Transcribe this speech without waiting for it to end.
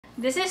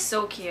This is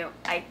so cute.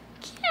 I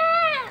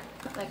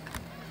can't. Like,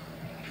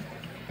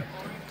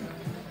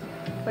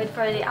 wait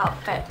for the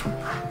outfit.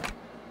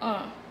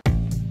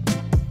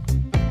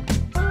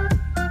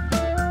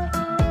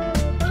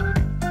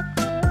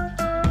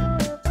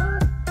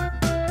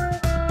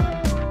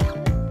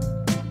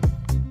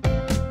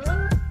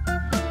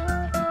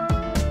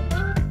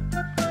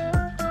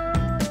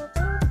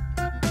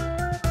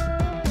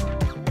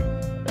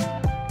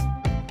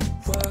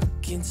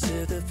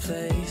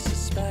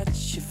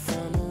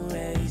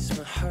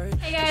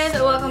 Hey guys,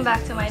 welcome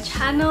back to my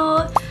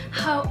channel.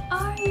 How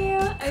are you?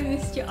 I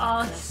missed you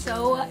all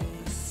so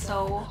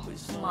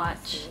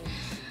much.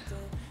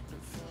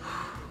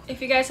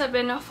 If you guys have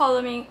been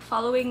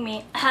following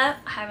me, I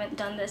haven't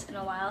done this in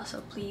a while,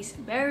 so please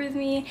bear with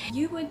me.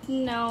 You would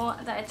know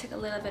that I took a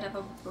little bit of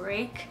a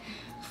break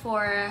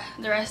for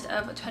the rest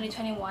of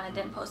 2021. I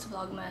didn't post a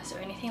vlogmas or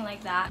anything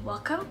like that.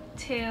 Welcome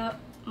to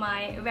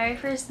my very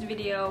first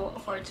video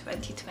for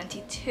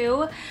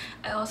 2022.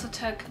 I also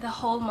took the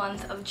whole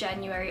month of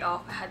January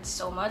off. I had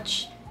so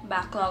much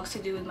backlogs to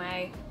do with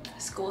my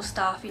school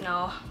stuff, you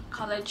know,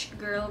 college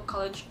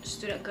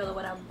student girl or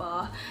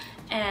whatever.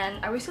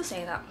 And are we still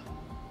saying that?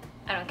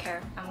 I don't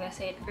care. I'm gonna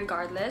say it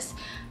regardless.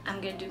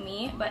 I'm gonna do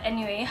me. But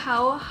anyway,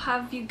 how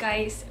have you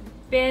guys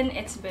been?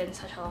 It's been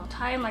such a long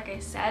time, like I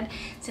said,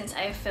 since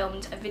I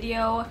filmed a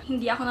video.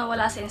 Hindi ako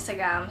nawala sa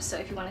Instagram, so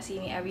if you want to see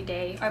me every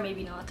day, or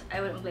maybe not,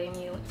 I wouldn't blame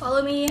you.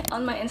 Follow me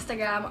on my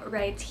Instagram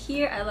right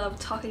here. I love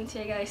talking to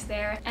you guys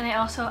there, and I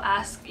also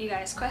ask you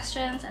guys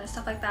questions and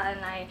stuff like that,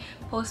 and I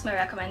post my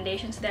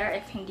recommendations there.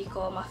 If hindi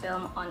ko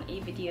ma-film on a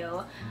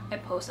video, I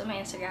post on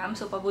my Instagram,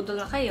 so pabudol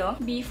na kayo.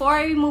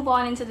 Before we move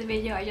on into the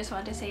video, I just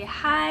want to say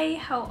hi,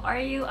 how are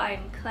you?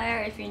 I'm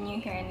Claire, if you're new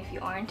here, and if you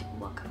aren't,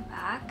 welcome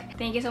back.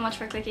 Thank you so much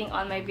for clicking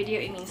on my video.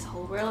 It means the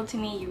whole world to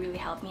me. You really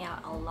help me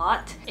out a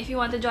lot. If you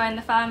want to join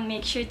the fam,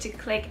 make sure to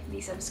click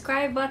the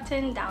subscribe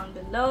button down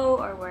below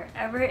or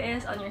wherever it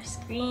is on your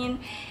screen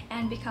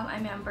and become a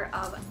member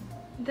of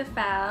the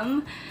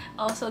fam.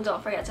 Also,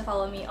 don't forget to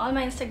follow me on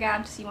my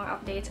Instagram to see more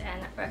updates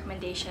and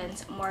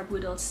recommendations, more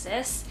boodles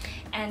sis.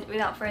 And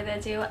without further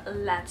ado,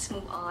 let's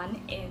move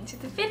on into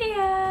the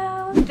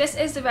video. This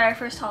is the very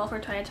first haul for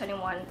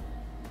 2021.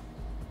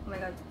 Oh my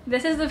god.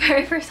 This is the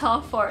very first haul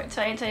for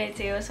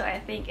 2022, so I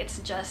think it's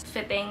just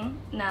fitting.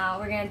 Now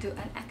we're gonna do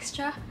an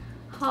extra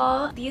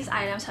haul. These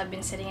items have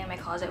been sitting in my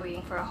closet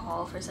waiting for a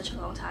haul for such a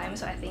long time,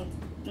 so I think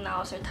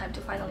now is our time to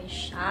finally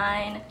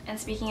shine. And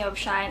speaking of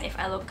shine, if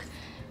I look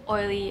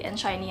oily and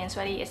shiny and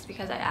sweaty, it's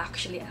because I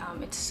actually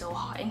am. It's so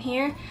hot in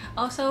here.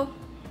 Also,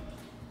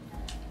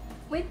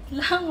 wait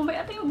lang,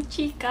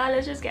 chika.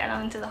 Let's just get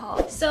on into the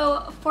haul.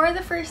 So for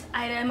the first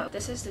item,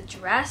 this is the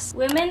dress.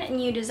 Women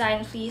New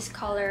Design Fleece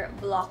Collar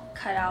Block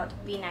Cutout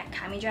V-neck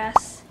cami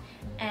dress.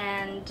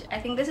 And I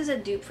think this is a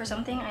dupe for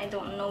something. I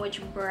don't know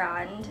which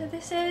brand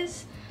this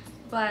is,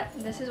 but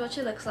this is what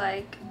she looks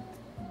like.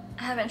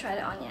 I haven't tried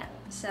it on yet,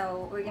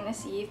 so we're gonna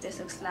see if this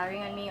looks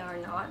flattering on me or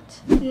not.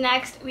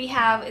 Next, we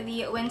have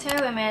the Winter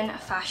Women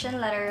Fashion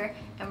Letter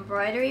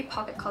Embroidery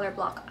Pocket Collar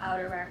Block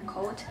Outerwear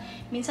Coat.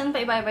 Minsan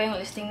pa iba-iba yung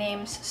listing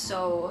names,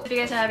 so if you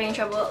guys are having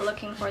trouble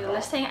looking for the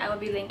listing, I will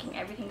be linking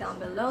everything down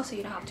below so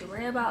you don't have to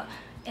worry about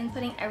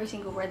inputting every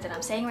single word that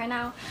I'm saying right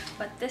now.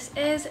 But this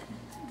is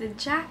the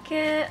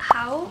jacket.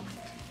 How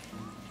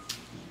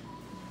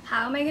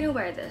am I gonna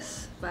wear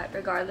this? But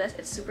regardless,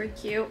 it's super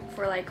cute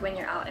for like when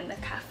you're out in the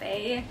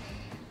cafe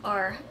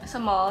or sa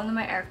mall na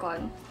may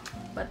aircon.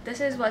 But this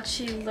is what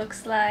she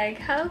looks like.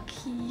 How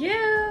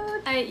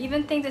cute! I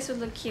even think this would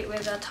look cute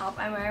with the top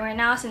I'm wearing right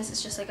now, since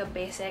it's just like a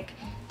basic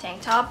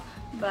tank top.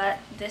 But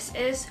this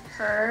is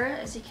her.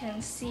 As you can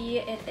see,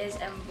 it is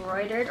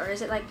embroidered, or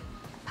is it like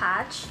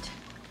patched?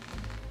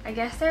 I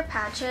guess they're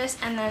patches.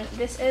 And then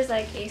this is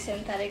like a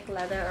synthetic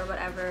leather or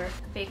whatever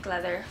fake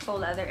leather,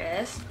 faux leather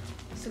is.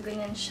 So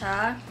ganyan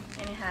siya,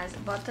 and it has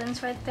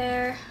buttons right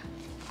there.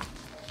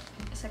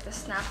 It's like the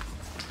snap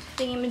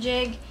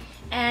thingy-majig,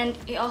 and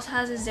it also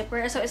has a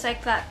zipper, so it's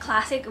like that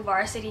classic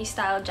varsity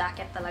style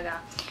jacket talaga.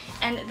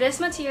 And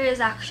this material is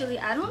actually,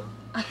 I don't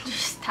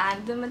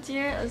understand the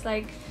material. It's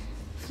like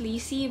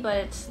fleecy, but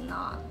it's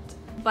not.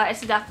 But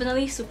it's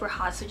definitely super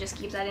hot, so just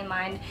keep that in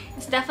mind.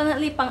 It's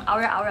definitely pang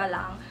aura-aura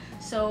lang.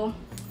 So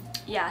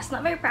yeah, it's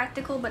not very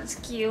practical, but it's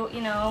cute,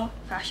 you know.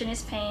 Fashion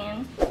is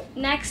pain.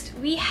 Next,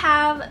 we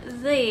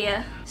have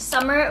the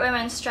Summer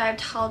Women's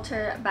Striped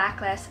Halter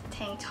Backless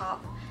Tank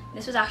Top.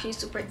 This was actually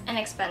super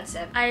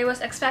inexpensive. I was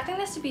expecting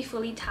this to be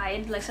fully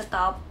tied, like sa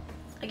top,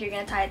 like you're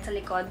gonna tie it sa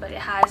likod, but it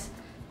has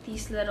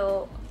these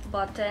little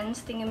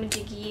buttons,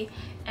 thingamajiggy,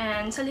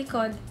 and sa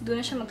likod, doon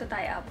na siya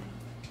magta-tie up.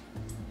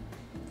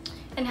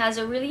 And has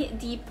a really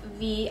deep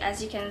V,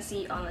 as you can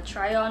see on the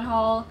try-on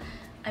haul.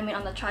 On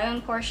the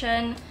try-on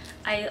portion.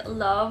 I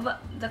love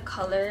the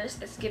colors.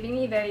 It's giving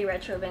me very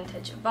retro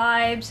vintage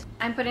vibes.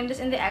 I'm putting this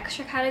in the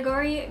extra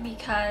category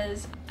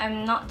because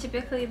I'm not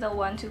typically the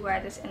one to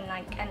wear this in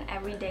like an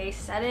everyday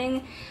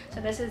setting. So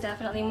this is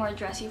definitely more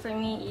dressy for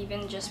me.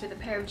 Even just with a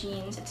pair of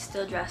jeans, it's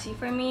still dressy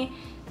for me.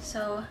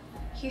 So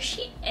here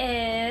she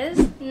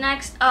is.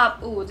 Next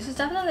up, ooh, this is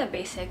definitely a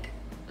basic,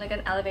 like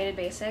an elevated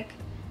basic.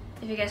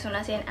 If you guys want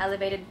to see an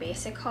elevated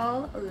basic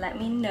haul, let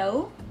me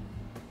know,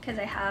 because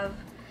I have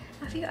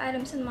a few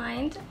items in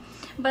mind.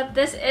 But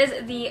this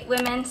is the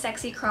women's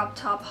sexy crop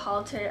top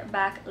halter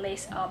back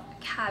lace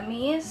up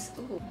camis.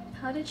 Ooh,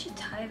 how did she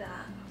tie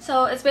that?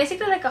 So it's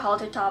basically like a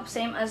halter top,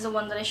 same as the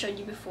one that I showed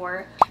you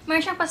before.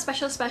 Meron siyang pa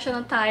special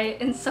na tie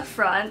in sa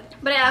front.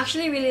 But I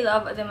actually really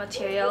love the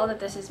material that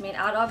this is made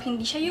out of.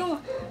 Hindi siya yung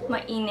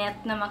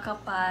mainit na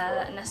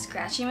makapal na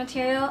scratchy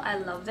material.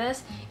 I love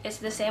this. It's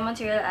the same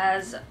material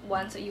as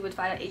ones that you would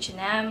find at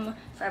H&M,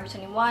 Forever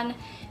 21.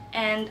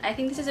 And I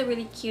think this is a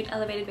really cute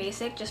elevated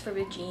basic just for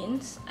with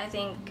jeans. I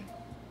think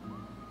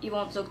you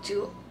won't look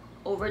too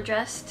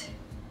overdressed,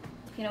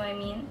 if you know what I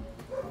mean.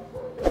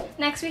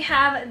 Next we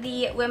have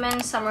the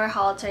women's summer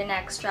halter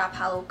neck strap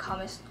hollow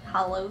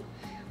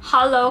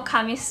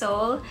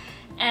camisole,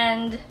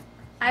 and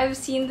I've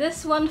seen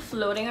this one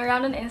floating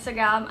around on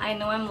Instagram. I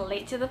know I'm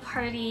late to the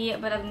party,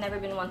 but I've never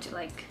been one to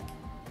like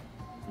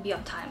be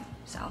on time,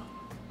 so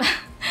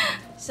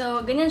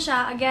so ganyan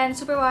siya. Again,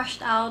 super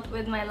washed out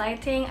with my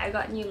lighting. I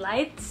got new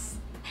lights.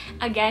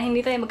 Again,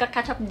 hindi tayo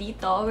magka-catch up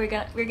dito.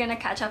 We're gonna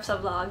catch up sa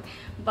vlog,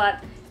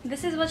 but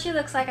this is what she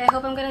looks like. I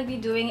hope I'm gonna be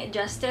doing it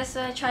justice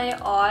when I try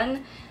it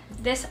on.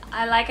 This,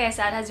 like I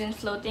said, has been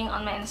floating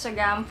on my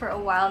Instagram for a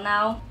while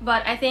now,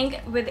 but I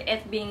think with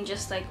it being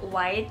just like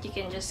white, you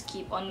can just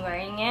keep on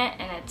wearing it,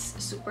 and it's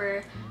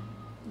super,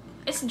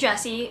 it's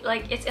dressy.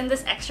 Like, it's in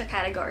this extra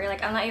category.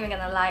 Like, I'm not even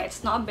gonna lie,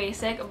 it's not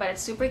basic, but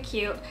it's super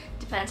cute.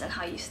 Depends on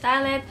how you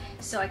style it.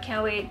 So I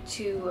can't wait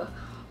to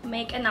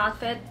make an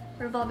outfit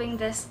revolving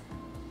this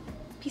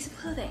piece of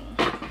clothing.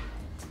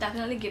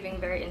 Definitely giving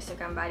very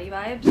Instagram baddie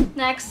vibes.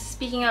 Next,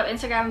 speaking of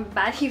Instagram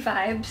baddie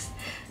vibes,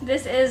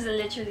 this is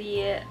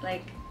literally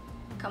like,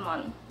 come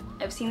on,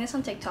 I've seen this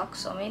on TikTok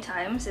so many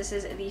times. This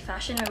is the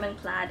Fashion Women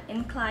plaid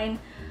incline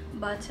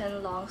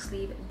button long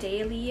sleeve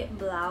daily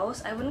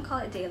blouse. I wouldn't call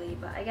it daily,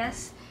 but I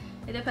guess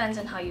it depends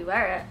on how you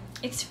wear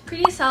it. It's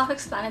pretty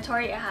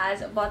self-explanatory. It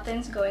has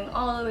buttons going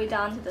all the way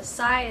down to the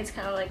side. It's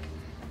kind of like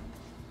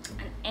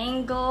an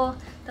angle.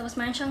 That was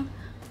mentioned.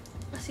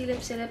 A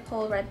silip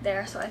hole right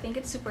there, so I think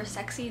it's super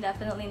sexy.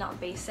 Definitely not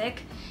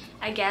basic,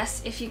 I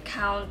guess, if you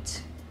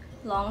count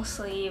long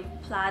sleeve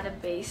plaid a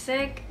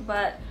basic,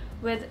 but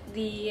with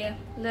the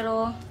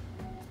little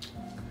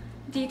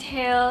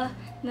detail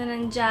na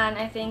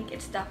nandyan, I think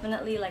it's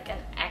definitely like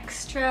an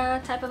extra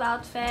type of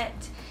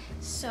outfit.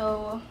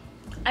 So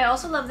I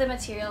also love the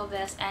material of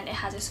this, and it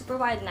has a super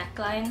wide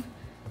neckline,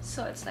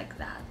 so it's like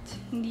that.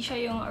 Hindi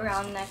siya yung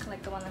round neck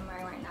like the one I'm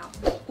wearing right now.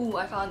 Ooh,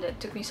 I found it.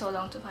 Took me so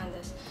long to find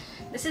this.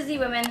 This is the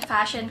Women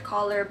Fashion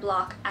Collar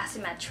Block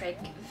Asymmetric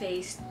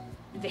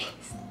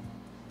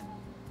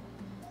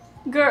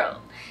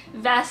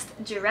Vest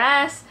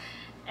dress,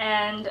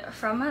 and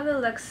from how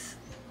it looks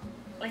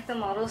like the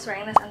model's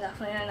wearing this, I'm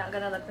definitely not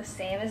gonna look the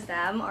same as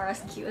them or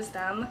as cute as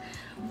them,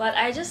 but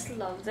I just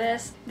love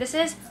this. This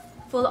is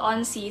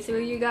full-on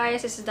see-through, you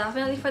guys. This is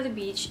definitely for the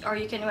beach, or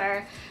you can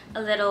wear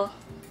a little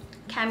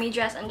cami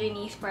dress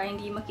underneath para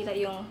hindi makita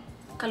yung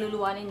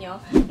kaluluwa ninyo.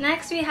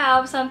 Next, we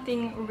have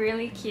something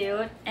really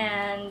cute,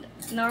 and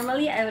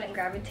normally I wouldn't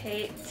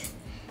gravitate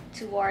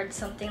towards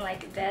something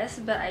like this,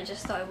 but I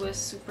just thought it was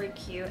super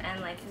cute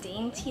and like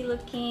dainty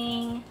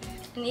looking.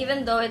 And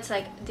even though it's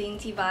like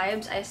dainty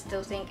vibes, I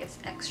still think it's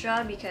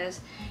extra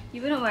because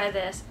you wouldn't wear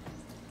this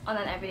on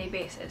an everyday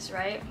basis,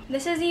 right?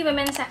 This is the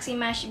Women's Sexy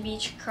Mesh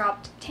Beach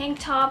Cropped Tank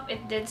Top.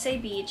 It did say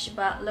beach,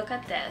 but look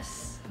at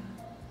this.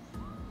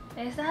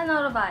 Is that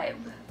not a vibe?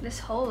 This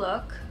whole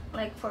look,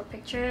 like for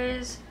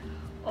pictures,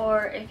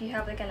 or if you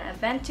have like an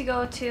event to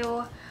go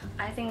to,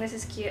 I think this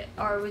is cute.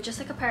 Or with just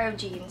like a pair of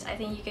jeans, I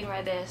think you can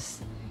wear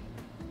this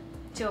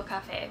to a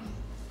cafe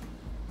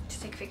to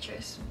take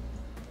pictures.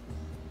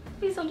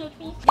 Please don't judge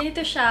me.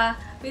 Ganito siya.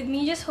 With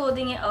me just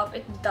holding it up,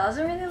 it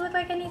doesn't really look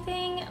like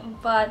anything,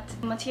 but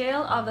the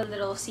material of the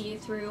little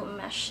see-through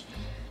mesh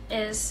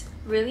is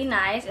really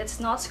nice. It's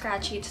not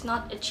scratchy, it's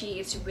not itchy,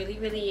 it's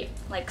really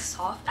like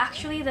soft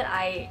actually, that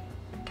I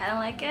kind of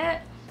like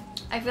it.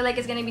 I feel like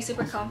it's gonna be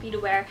super comfy to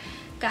wear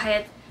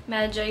kahit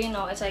medyo, you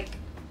know, it's like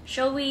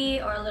showy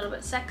or a little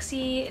bit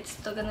sexy. It's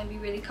still gonna be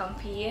really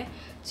comfy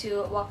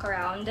to walk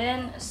around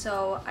in,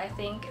 so I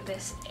think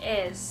this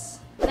is.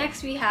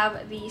 Next, we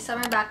have the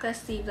Summer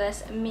Backless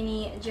Sleeveless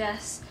Mini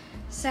Dress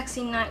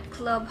Sexy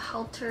Nightclub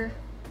Halter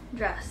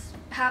Dress.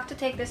 I have to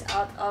take this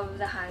out of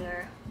the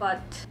hanger,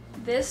 but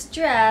this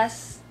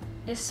dress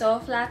is so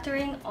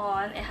flattering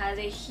on. It has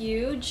a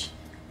huge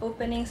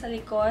opening sa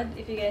likod,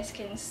 if you guys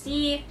can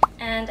see.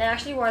 And I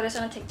actually wore this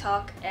on a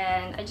TikTok,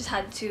 and I just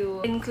had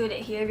to include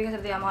it here because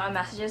of the amount of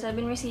messages I've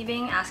been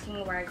receiving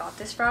asking where I got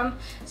this from.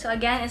 So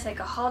again, it's like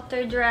a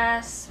halter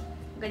dress.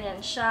 Ganyan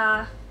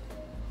siya.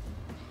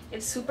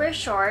 It's super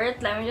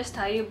short, let me just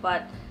tell you,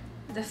 but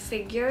the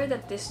figure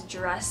that this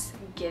dress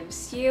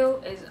gives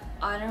you is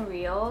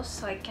unreal,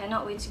 so I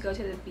cannot wait to go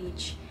to the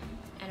beach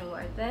and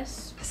wear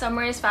this.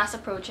 Summer is fast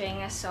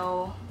approaching,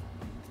 so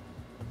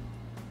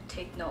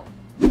take note.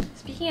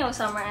 Speaking of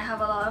summer, I have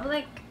a lot of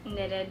like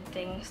knitted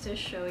things to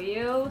show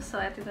you, so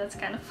I think that's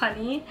kind of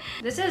funny.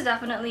 This is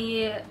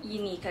definitely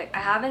unique. Like, I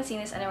haven't seen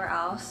this anywhere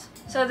else.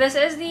 So this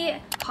is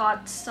the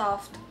Hot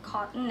Soft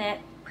Cotton Knit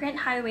Print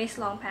High Waist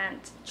Long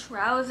Pants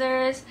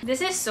Trousers.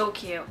 This is so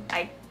cute.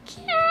 I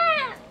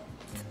can't!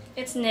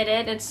 It's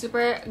knitted. It's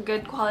super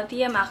good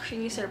quality. I'm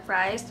actually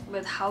surprised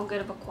with how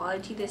good of a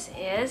quality this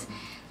is.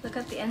 Look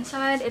at the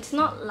inside. It's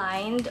not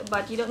lined,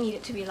 but you don't need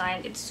it to be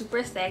lined. It's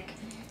super thick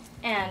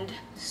and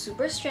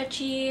super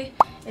stretchy.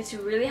 It's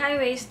really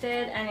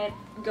high-waisted and it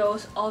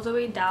goes all the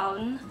way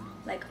down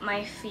like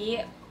my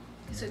feet,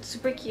 so it's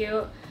super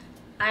cute.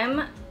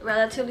 I'm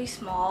relatively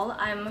small.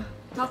 I'm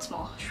not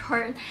small,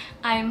 short.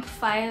 I'm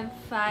 5'5",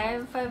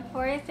 5'4",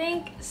 I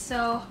think,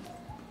 so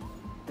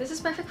this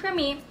is perfect for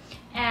me.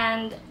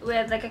 And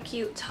with like a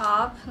cute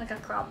top, like a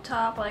crop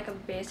top or like a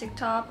basic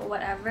top or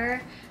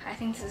whatever, I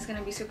think this is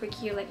gonna be super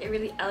cute. Like, it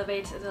really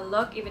elevates the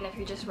look, even if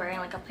you're just wearing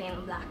like a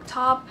plain black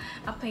top,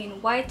 a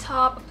plain white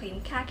top, a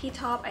plain khaki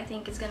top. I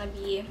think it's gonna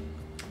be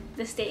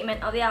the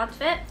statement of the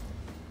outfit.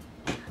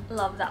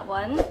 Love that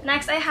one.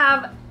 Next, I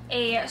have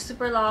a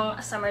super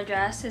long summer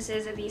dress. This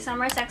is the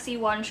Summer Sexy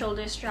one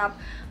shoulder strap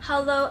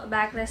hollow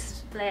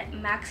backless split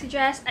maxi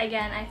dress.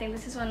 Again, I think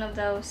this is one of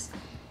those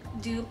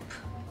dupe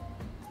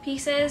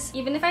pieces.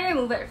 Even if I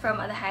remove it from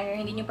the hanger,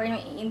 hindi nyo pa rin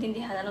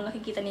maiintindihan ano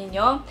nakikita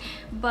ninyo.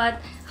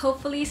 But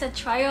hopefully sa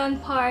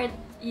try-on part,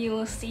 you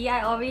will see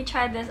I already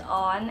tried this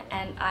on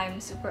and I'm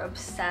super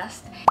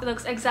obsessed. It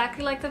looks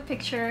exactly like the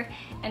picture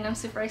and I'm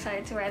super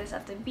excited to wear this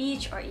at the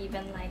beach or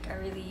even like a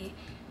really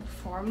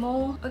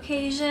formal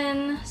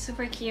occasion.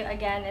 Super cute.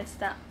 Again, it's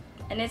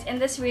in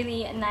this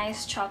really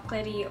nice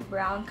chocolatey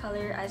brown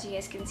color, as you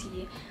guys can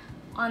see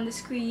on the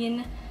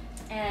screen,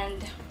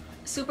 and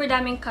super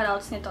daming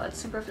cutouts nito. It's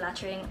super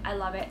flattering. I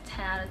love it.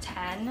 10 out of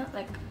 10.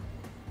 Like,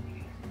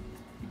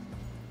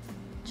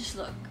 just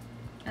look.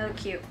 I look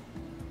cute.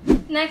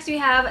 Next, we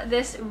have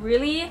this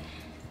really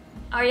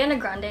Ariana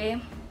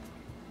Grande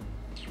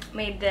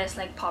made this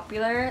like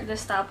popular,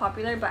 this style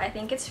popular, but I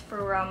think it's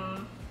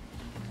from,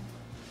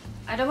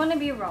 I don't want to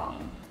be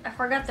wrong. I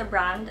forgot the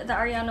brand that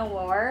Ariana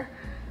wore,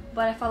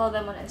 but I follow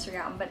them on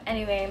Instagram. But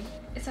anyway,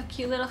 it's a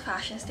cute little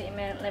fashion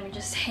statement, let me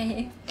just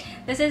say.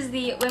 This is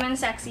the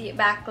Women's Sexy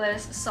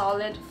Backless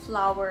Solid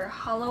Flower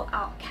Hollow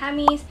Out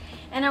Camis,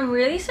 and I'm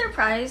really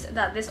surprised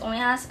that this only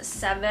has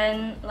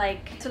 7.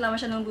 Like, so lang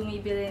masyadong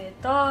bumibili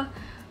nito.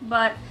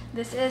 But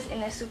this is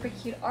in a super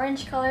cute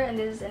orange color and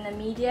this is in a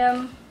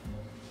medium.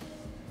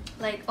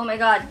 Like, oh my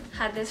god,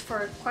 had this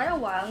for quite a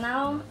while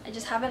now. I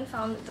just haven't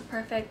found the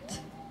perfect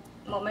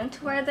moment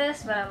to wear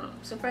this, but I'm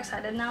super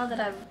excited now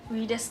that I've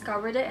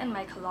rediscovered it in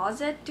my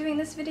closet doing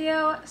this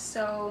video.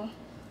 So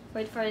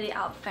wait for the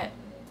outfit.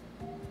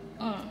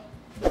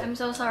 I'm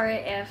so sorry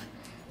if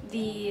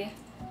the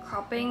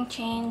cropping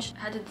changed.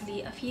 I had to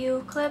delete a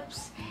few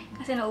clips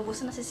kasi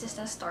naubusan na si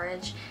Sister's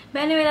storage.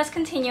 But anyway, let's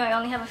continue. I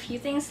only have a few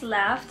things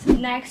left.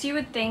 Next, you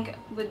would think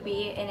would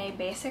be in a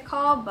basic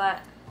haul,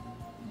 but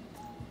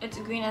it's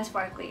green and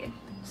sparkly,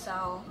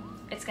 so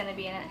it's gonna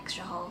be in an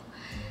extra haul.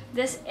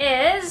 This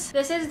is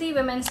the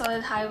Women's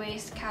Solid High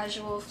Waist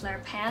Casual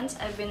Flare Pants.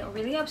 I've been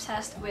really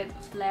obsessed with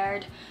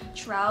flared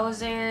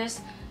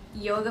trousers,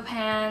 yoga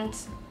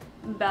pants,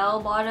 bell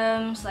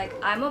bottoms. Like,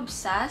 I'm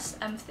obsessed.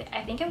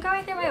 I think I'm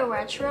going through my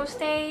retro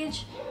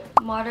stage,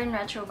 modern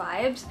retro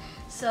vibes.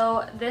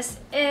 So this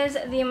is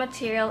the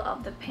material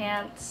of the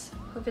pants.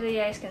 Hopefully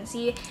you guys can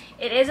see.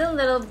 It is a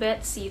little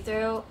bit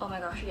see-through. Oh my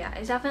gosh, yeah,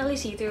 it's definitely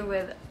see-through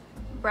with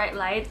bright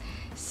light,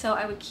 so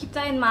I would keep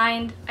that in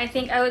mind. I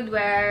think I would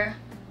wear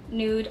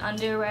nude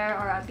underwear,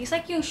 or at least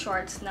like yung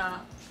shorts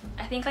na,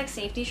 I think like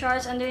safety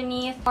shorts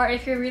underneath, or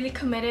if you're really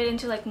committed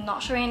into like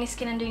not showing any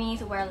skin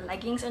underneath, wear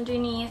leggings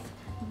underneath.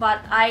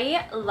 But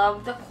I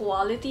love the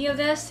quality of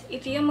this.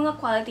 Ito yung mga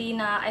quality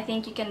na I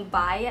think you can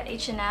buy at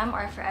H&M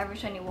or Forever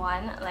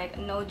 21, like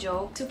no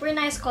joke. Super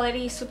nice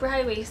quality, super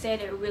high-waisted.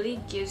 It really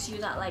gives you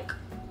that like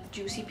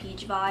juicy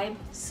peach vibe.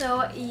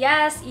 So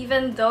yes,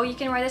 even though you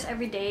can wear this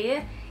every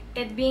day,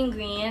 it being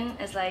green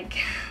is like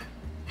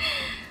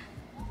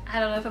I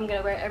don't know if I'm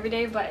gonna wear it every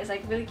day, but it's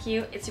like really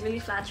cute. It's really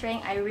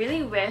flattering. I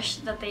really wish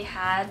that they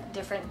had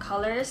different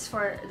colors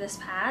for this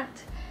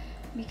pant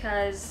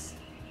because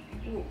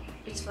ooh,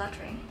 it's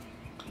flattering.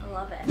 I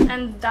love it.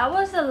 And that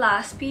was the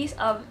last piece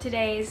of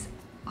today's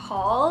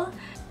haul.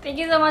 Thank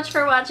you so much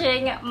for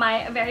watching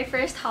my very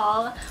first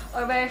haul,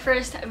 or very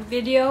first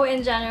video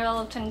in general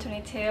of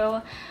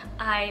 2022.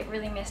 I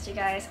really missed you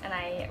guys, and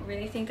I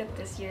really think that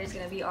this year is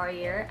gonna be our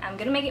year. I'm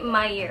gonna make it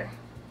my year,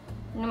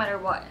 no matter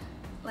what.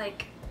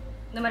 Like,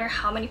 no matter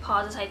how many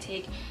pauses I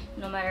take,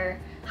 no matter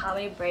how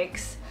many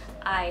breaks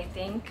I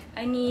think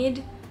I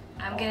need,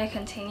 I'm gonna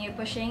continue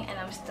pushing, and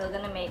I'm still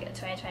gonna make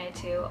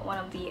 2022 one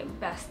of the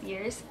best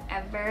years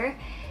ever.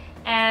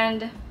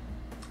 And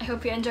I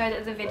hope you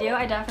enjoyed the video.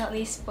 I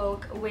definitely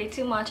spoke way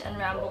too much and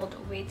rambled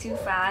way too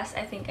fast.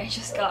 I think I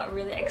just got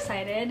really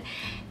excited.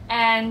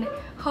 And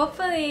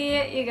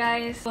hopefully you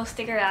guys will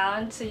stick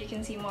around so you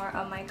can see more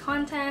of my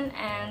content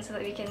and so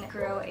that we can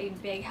grow a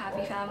big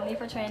happy family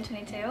for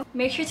 2022.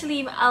 Make sure to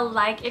leave a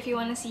like if you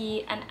want to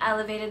see an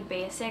elevated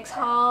basics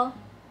haul.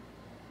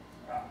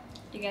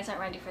 You guys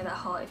aren't ready for that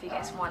haul if you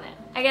guys want it.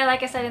 Again,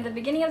 like I said in the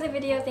beginning of the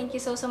video, thank you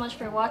so much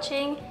for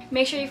watching.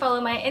 Make sure you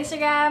follow my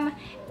Instagram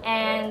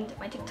and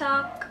my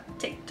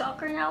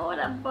TikToker now,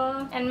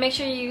 whatever. And make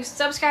sure you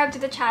subscribe to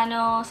the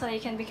channel so that you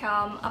can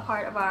become a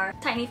part of our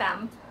tiny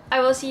fam. I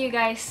will see you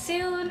guys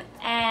soon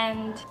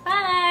and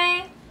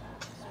bye!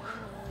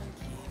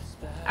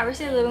 Are we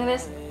still doing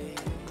this?